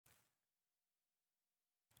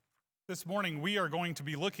This morning we are going to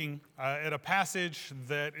be looking at a passage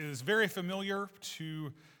that is very familiar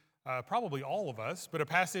to probably all of us, but a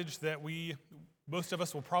passage that most of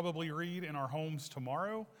us will probably read in our homes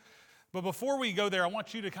tomorrow. But before we go there, I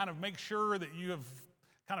want you to kind of make sure that you have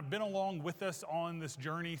kind of been along with us on this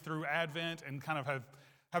journey through Advent and kind of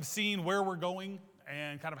have seen where we're going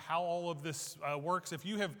and kind of how all of this works. If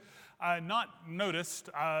you have not noticed,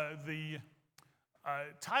 the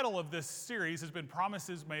title of this series has been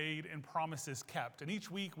Promises Made and Promises Kept. And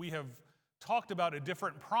each week we have talked about a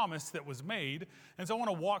different promise that was made. And so I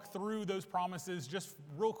want to walk through those promises just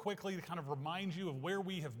real quickly to kind of remind you of where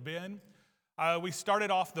we have been. We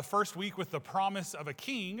started off the first week with the promise of a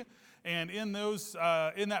king. And in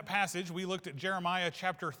that passage, we looked at Jeremiah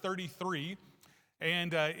chapter 33.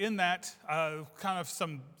 And in that, kind of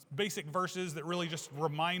some basic verses that really just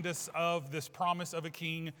remind us of this promise of a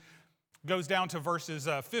king. Goes down to verses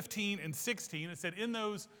 15 and 16. It said, "In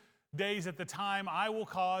those days at the time, I will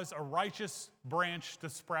cause a righteous branch to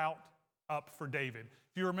sprout up for David."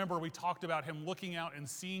 If you remember, we talked about him looking out and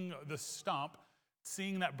seeing the stump,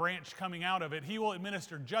 seeing that branch coming out of it. "He will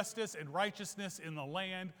administer justice and righteousness in the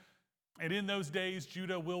land. And in those days,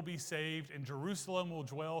 Judah will be saved and Jerusalem will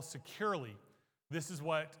dwell securely. This is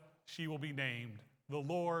what she will be named. The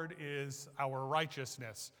Lord is our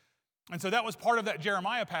righteousness." And so that was part of that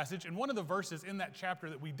Jeremiah passage. And one of the verses in that chapter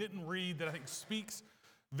that we didn't read that I think speaks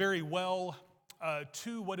very well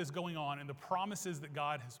to what is going on and the promises that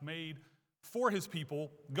God has made for his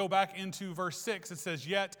people. Go back into verse 6. It says,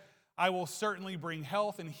 "Yet I will certainly bring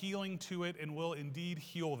health and healing to it and will indeed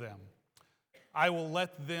heal them. I will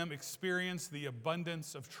let them experience the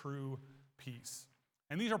abundance of true peace."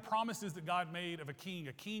 And these are promises that God made of a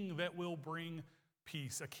king that will bring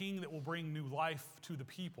peace, a king that will bring new life to the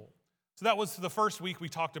people. So that was the first week we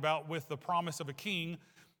talked about with the promise of a king.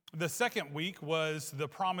 The second week was the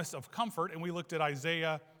promise of comfort, and we looked at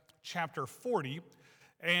Isaiah chapter 40.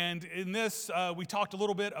 And in this, we talked a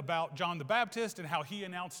little bit about John the Baptist and how he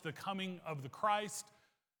announced the coming of the Christ.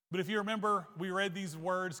 But if you remember, we read these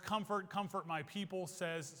words, "Comfort, comfort my people,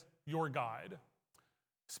 says your God.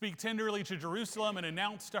 Speak tenderly to Jerusalem and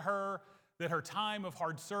announce to her that her time of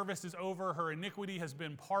hard service is over, her iniquity has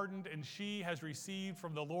been pardoned, and she has received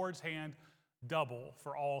from the Lord's hand double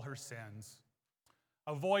for all her sins.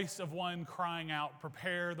 A voice of one crying out,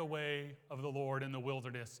 prepare the way of the Lord in the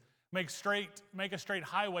wilderness. Make a straight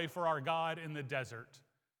highway for our God in the desert.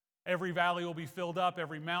 Every valley will be filled up,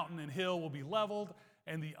 every mountain and hill will be leveled,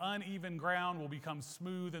 and the uneven ground will become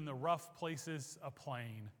smooth and the rough places a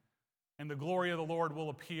plain. And the glory of the Lord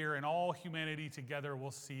will appear, and all humanity together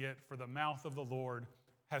will see it, for the mouth of the Lord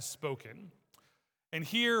has spoken." And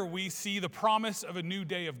here we see the promise of a new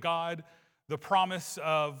day of God. The promise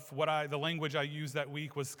of the language I used that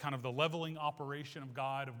week was kind of the leveling operation of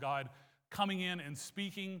God coming in and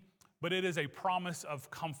speaking, but it is a promise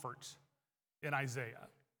of comfort in Isaiah.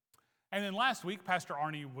 And then last week, Pastor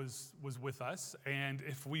Arnie was with us, and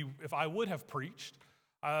if I would have preached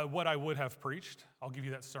what I would have preached, I'll give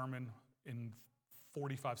you that sermon in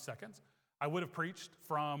 45 seconds. I would have preached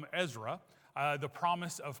from Ezra, the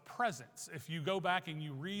promise of presence. If you go back and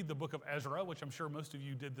you read the book of Ezra, which I'm sure most of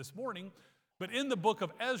you did this morning, but in the book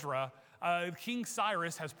of Ezra, King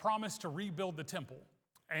Cyrus has promised to rebuild the temple.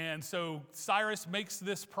 And so Cyrus makes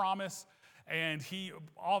this promise, and he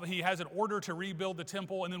has an order to rebuild the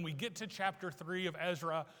temple. And then we get to chapter 3 of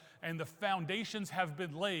Ezra, and the foundations have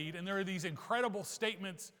been laid. And there are these incredible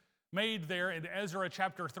statements made there in Ezra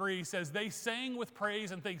chapter 3. Says, "They sang with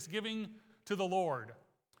praise and thanksgiving to the Lord,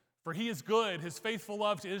 for he is good, his faithful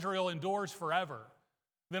love to Israel endures forever.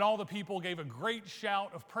 Then all the people gave a great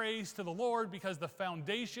shout of praise to the Lord because the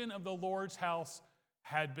foundation of the Lord's house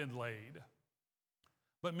had been laid.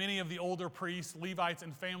 But many of the older priests, Levites,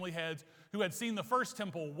 and family heads who had seen the first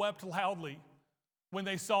temple wept loudly when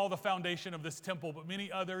they saw the foundation of this temple, but many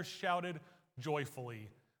others shouted joyfully.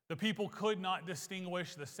 The people could not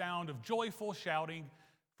distinguish the sound of joyful shouting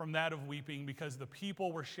from that of weeping because the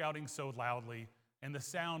people were shouting so loudly, and the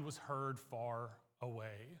sound was heard far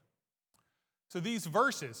away." So these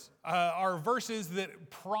verses are verses that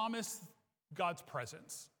promise God's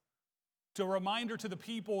presence. It's a reminder to the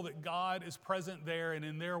people that God is present there and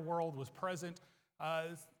in their world was present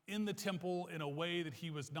in the temple in a way that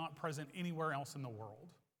he was not present anywhere else in the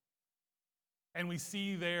world. And we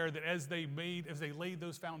see there that as they laid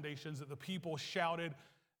those foundations, that the people shouted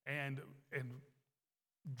and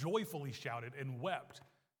joyfully shouted and wept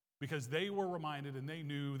because they were reminded and they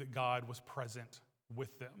knew that God was present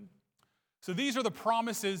with them. So these are the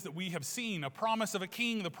promises that we have seen: a promise of a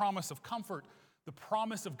king, the promise of comfort, the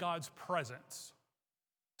promise of God's presence.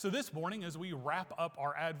 So this morning, as we wrap up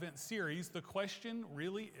our Advent series, the question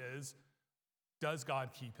really is, does God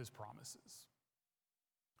keep his promises?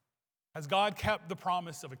 Has God kept the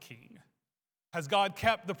promise of a king? Has God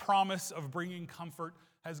kept the promise of bringing comfort?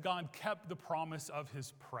 Has God kept the promise of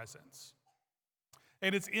his presence?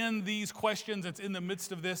 And it's in these questions, it's in the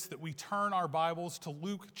midst of this that we turn our Bibles to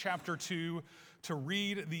Luke chapter 2 to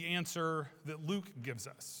read the answer that Luke gives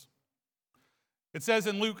us. It says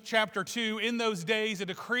in Luke chapter 2, "In those days a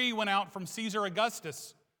decree went out from Caesar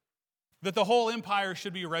Augustus that the whole empire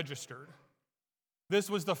should be registered. This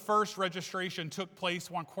was the first registration took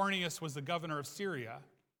place when Quirinius was the governor of Syria.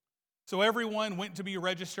 So everyone went to be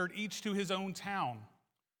registered, each to his own town.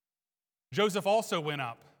 Joseph also went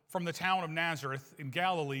up from the town of Nazareth in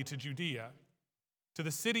Galilee to Judea, to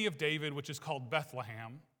the city of David, which is called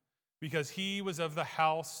Bethlehem, because he was of the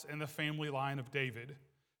house and the family line of David,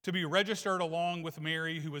 to be registered along with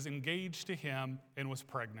Mary, who was engaged to him and was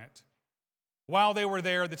pregnant. While they were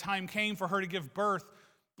there, the time came for her to give birth,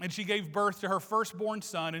 and she gave birth to her firstborn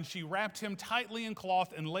son, and she wrapped him tightly in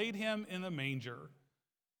cloth and laid him in the manger,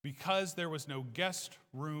 because there was no guest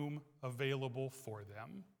room available for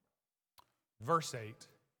them." Verse 8,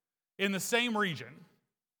 "In the same region,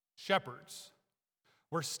 shepherds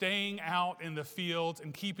were staying out in the fields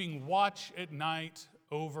and keeping watch at night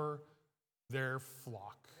over their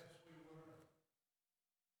flock."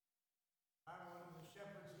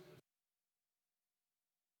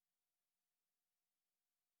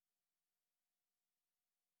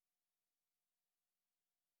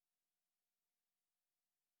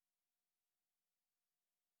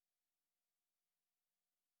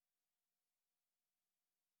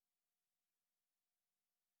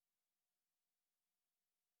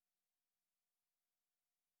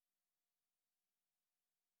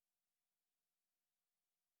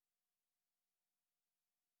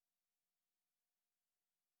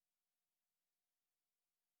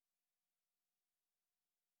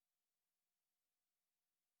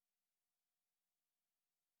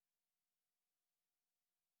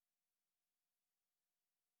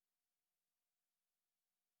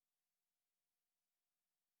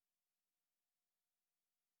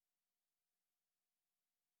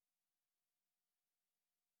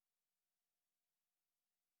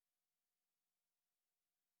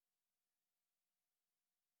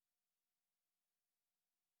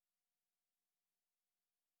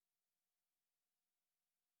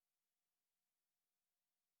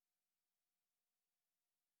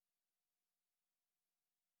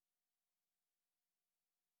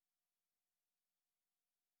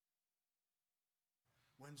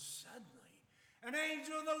 When suddenly an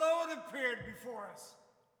angel of the Lord appeared before us,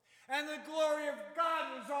 and the glory of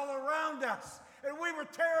God was all around us, and we were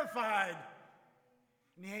terrified.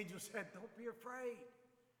 And the angel said, "Don't be afraid.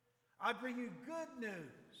 I bring you good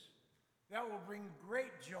news that will bring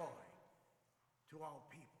great joy to all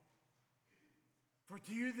people. For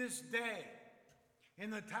to you this day,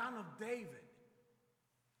 in the town of David,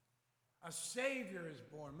 a Savior is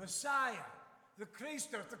born, Messiah, the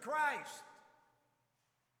Christos, the Christ."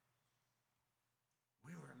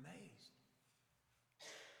 We were amazed.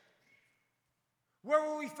 "Where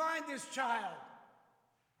will we find this child?"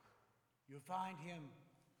 "You'll find him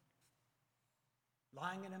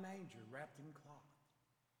lying in a manger, wrapped in cloth."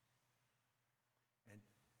 And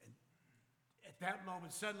at that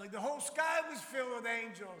moment, suddenly, the whole sky was filled with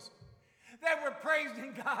angels. They were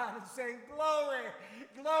praising God and saying, "Glory,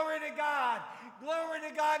 glory to God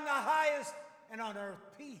in the highest, and on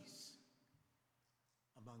earth peace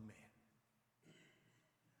among men."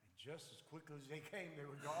 Just as quickly as they came, they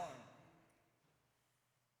were gone.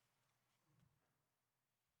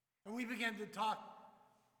 And we began to talk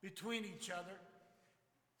between each other.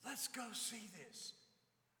 "Let's go see this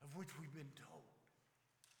of which we've been told."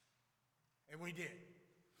 And we did.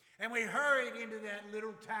 And we hurried into that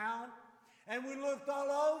little town, and we looked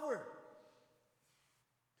all over.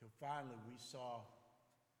 Till finally we saw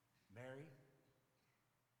Mary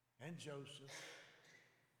and Joseph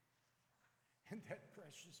and that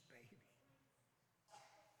precious baby,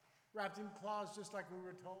 wrapped in cloths just like we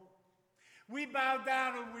were told. We bowed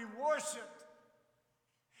down and we worshiped.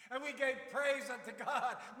 And we gave praise unto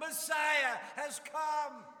God. Messiah has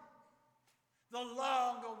come. The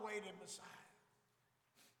long-awaited Messiah.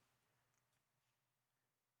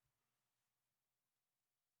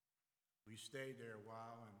 We stayed there a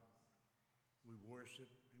while and we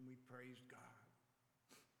worshiped and we praised God.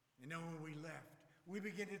 And then when we left, we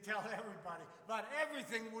began to tell everybody about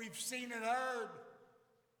everything we've seen and heard.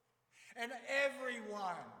 And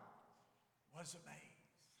everyone was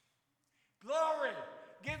amazed. Glory!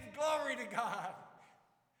 Give glory to God.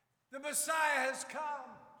 The Messiah has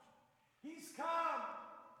come. He's come.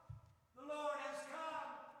 The Lord has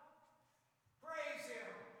come. Praise him.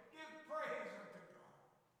 Give praise unto God.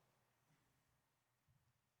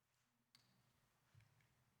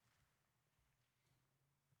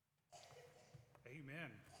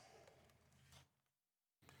 Amen.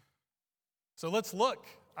 So let's look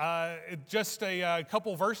at just a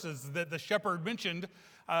couple verses that the shepherd mentioned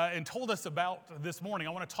and told us about this morning.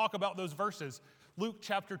 I want to talk about those verses. Luke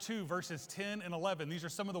chapter 2, verses 10 and 11. These are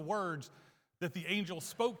some of the words that the angel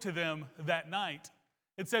spoke to them that night.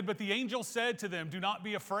 It said, "But the angel said to them, 'Do not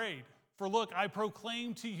be afraid, for look, I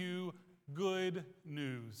proclaim to you good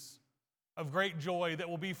news of great joy that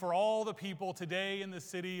will be for all the people. Today in the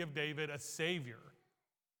city of David, a Savior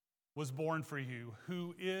was born for you,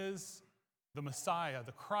 who is the Messiah,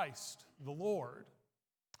 the Christ, the Lord.'"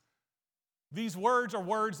 These words are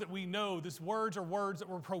words that we know. These words are words that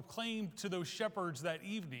were proclaimed to those shepherds that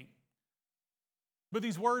evening. But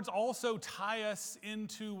these words also tie us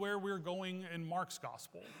into where we're going in Mark's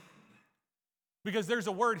gospel. Because there's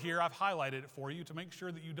a word here, I've highlighted it for you to make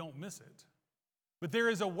sure that you don't miss it. But there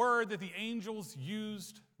is a word that the angels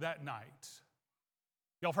used that night.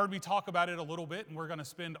 Y'all have heard me talk about it a little bit, and we're going to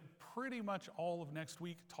spend pretty much all of next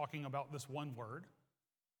week talking about this one word.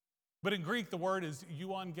 But in Greek, the word is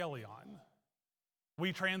euangelion.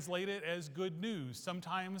 We translate it as good news.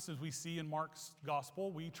 Sometimes, as we see in Mark's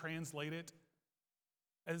gospel, we translate it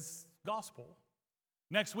as gospel.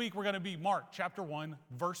 Next week, we're going to be Mark chapter 1,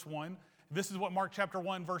 verse 1. This is what Mark chapter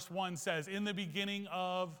 1, verse 1 says. In the beginning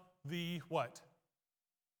of the what?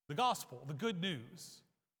 The gospel, the good news,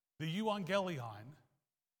 the euangelion.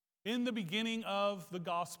 In the beginning of the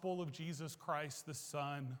gospel of Jesus Christ, the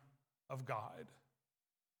Son of God.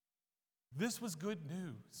 This was good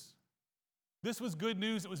news. This was good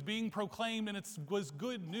news. It was being proclaimed, and it was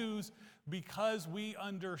good news because we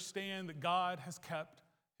understand that God has kept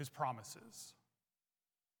his promises.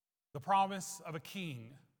 The promise of a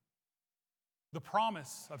king, the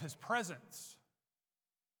promise of his presence,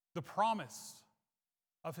 the promise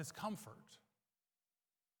of his comfort,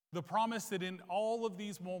 the promise that in all of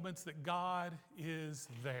these moments that God is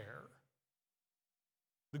there.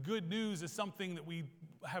 The good news is something that we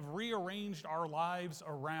have rearranged our lives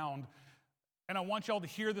around. And I want y'all to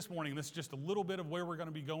hear this morning. This is just a little bit of where we're going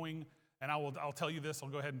to be going. And I'll tell you this. I'll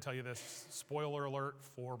go ahead and tell you this. Spoiler alert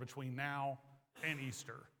for between now and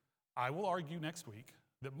Easter. I will argue next week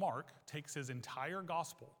that Mark takes his entire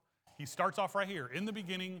gospel. He starts off right here. In the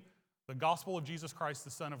beginning, the gospel of Jesus Christ,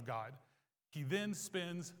 the Son of God. He then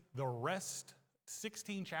spends the rest,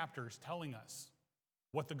 16 chapters, telling us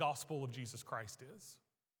what the gospel of Jesus Christ is.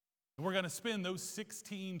 And we're going to spend those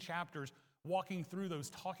 16 chapters walking through those,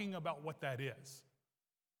 talking about what that is.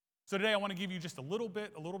 So today I want to give you just a little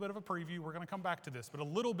bit of a preview. We're going to come back to this, but a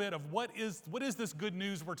little bit of what is this good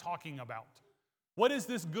news we're talking about? What is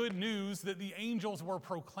this good news that the angels were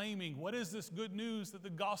proclaiming? What is this good news that the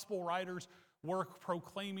gospel writers were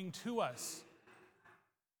proclaiming to us?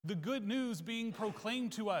 The good news being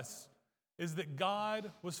proclaimed to us is that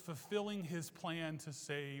God was fulfilling his plan to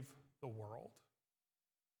save the world.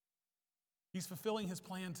 He's fulfilling his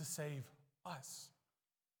plan to save us.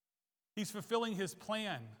 He's fulfilling his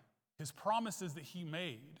plan, his promises that he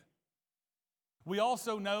made. We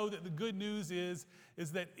also know that the good news is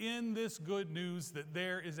that in this good news that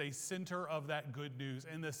there is a center of that good news.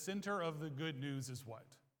 And the center of the good news is what?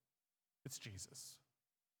 It's Jesus.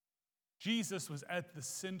 Jesus was at the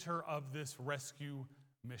center of this rescue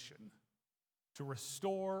mission to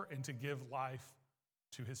restore and to give life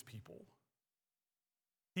to his people.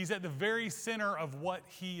 He's at the very center of what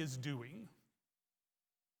he is doing.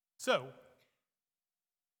 So,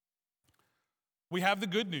 we have the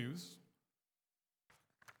good news,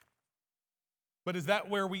 but is that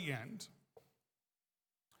where we end?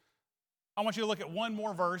 I want you to look at one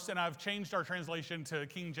more verse, and I've changed our translation to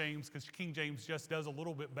King James because King James just does a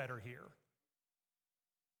little bit better here.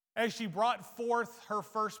 As she brought forth her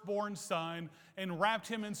firstborn son and wrapped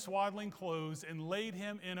him in swaddling clothes and laid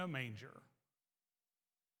him in a manger.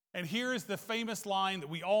 And here is the famous line that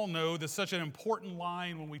we all know, that's such an important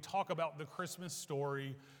line when we talk about the Christmas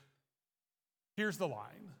story. Here's the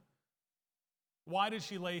line. Why did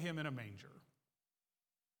she lay him in a manger?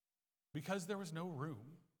 Because there was no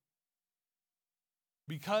room.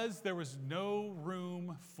 Because there was no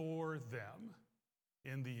room for them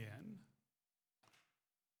in the inn.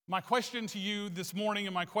 My question to you this morning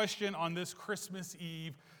and my question on this Christmas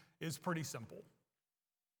Eve is pretty simple.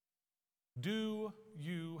 Do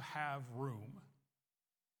you have room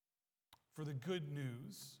for the good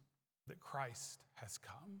news that Christ has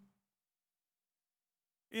come?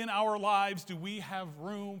 In our lives, do we have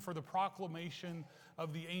room for the proclamation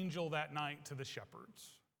of the angel that night to the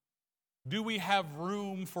shepherds? Do we have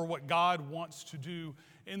room for what God wants to do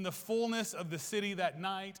in the fullness of the city that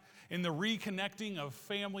night, in the reconnecting of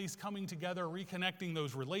families coming together, reconnecting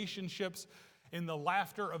those relationships, in the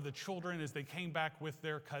laughter of the children as they came back with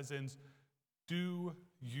their cousins? Do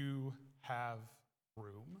you have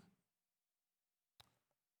room?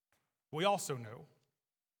 We also know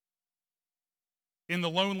in the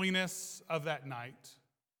loneliness of that night,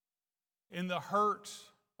 in the hurt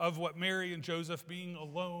of what Mary and Joseph being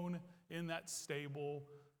alone in that stable,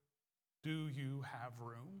 do you have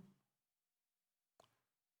room?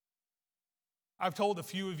 I've told a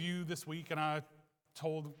few of you this week, and I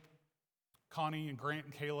told Connie and Grant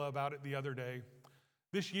and Kayla about it the other day.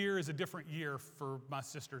 This year is a different year for my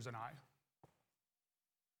sisters and I.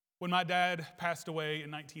 When my dad passed away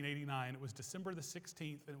in 1989, it was December the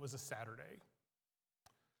 16th, and it was a Saturday.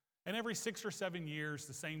 And every 6 or 7 years,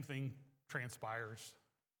 the same thing transpires.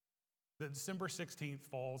 That December 16th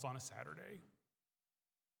falls on a Saturday.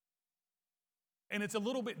 And it's a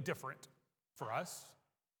little bit different for us,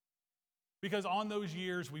 because on those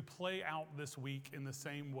years, we play out this week in the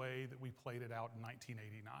same way that we played it out in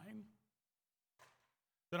 1989.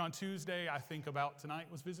 Then on Tuesday, I think about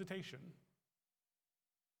tonight was visitation.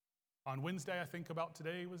 On Wednesday, I think about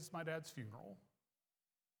today was my dad's funeral.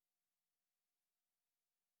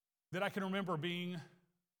 That I can remember being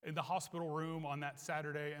in the hospital room on that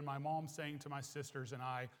Saturday and my mom saying to my sisters and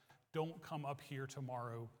I, "Don't come up here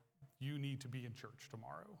tomorrow. You need to be in church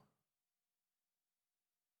tomorrow."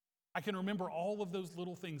 I can remember all of those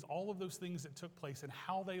little things, all of those things that took place and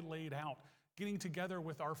how they laid out, getting together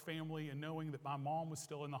with our family and knowing that my mom was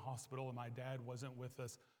still in the hospital and my dad wasn't with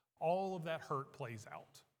us. All of that hurt plays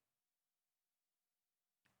out.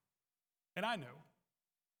 And I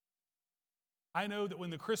know that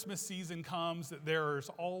when the Christmas season comes, that there's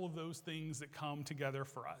all of those things that come together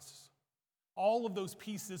for us. All of those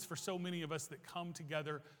pieces for so many of us that come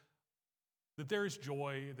together, that there is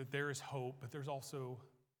joy, that there is hope, but there's also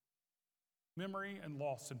memory and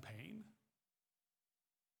loss and pain.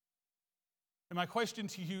 And my question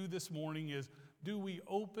to you this morning is, do we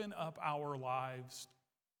open up our lives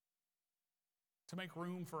to make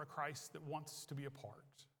room for a Christ that wants to be a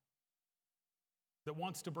part? That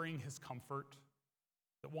wants to bring his comfort,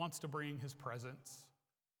 that wants to bring his presence,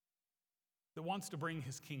 that wants to bring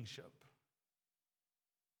his kingship?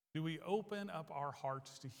 Do we open up our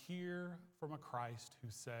hearts to hear from a Christ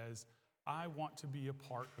who says, "I want to be a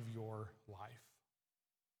part of your life"?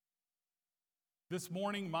 This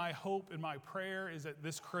morning, my hope and my prayer is that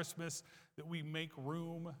this Christmas that we make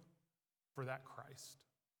room for that Christ,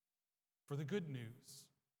 for the good news.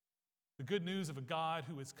 The good news of a God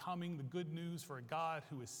who is coming, the good news for a God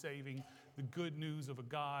who is saving, the good news of a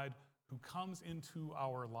God who comes into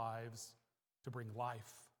our lives to bring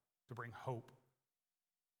life, to bring hope,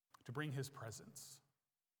 to bring his presence.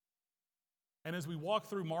 And as we walk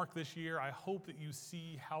through Mark this year, I hope that you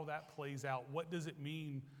see how that plays out. What does it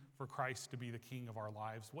mean for Christ to be the king of our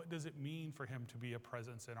lives? What does it mean for him to be a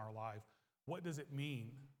presence in our life? What does it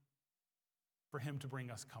mean for him to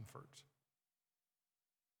bring us comfort?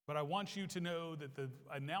 But I want you to know that the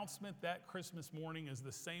announcement that Christmas morning is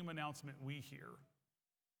the same announcement we hear.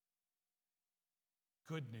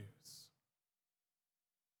 Good news.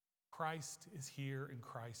 Christ is here and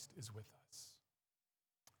Christ is with us.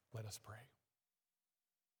 Let us pray.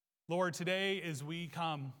 Lord, today as we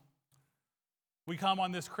come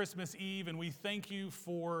on this Christmas Eve and we thank you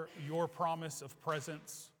for your promise of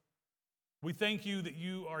presence. We thank you that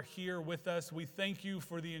you are here with us. We thank you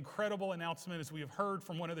for the incredible announcement as we have heard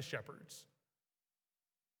from one of the shepherds.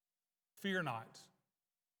 Fear not.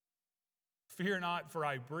 Fear not, for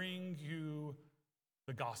I bring you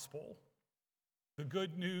the gospel. The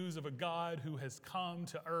good news of a God who has come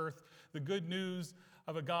to earth. The good news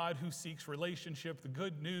of a God who seeks relationship. The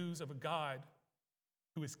good news of a God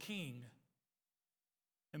who is king.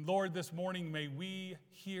 And Lord, this morning, may we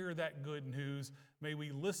hear that good news. May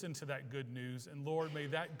we listen to that good news. And Lord, may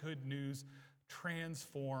that good news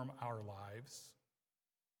transform our lives.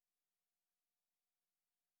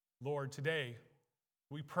 Lord, today,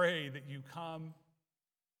 we pray that you come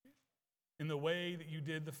in the way that you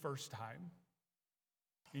did the first time,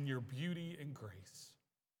 in your beauty and grace.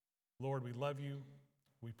 Lord, we love you.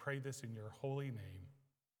 We pray this in your holy name.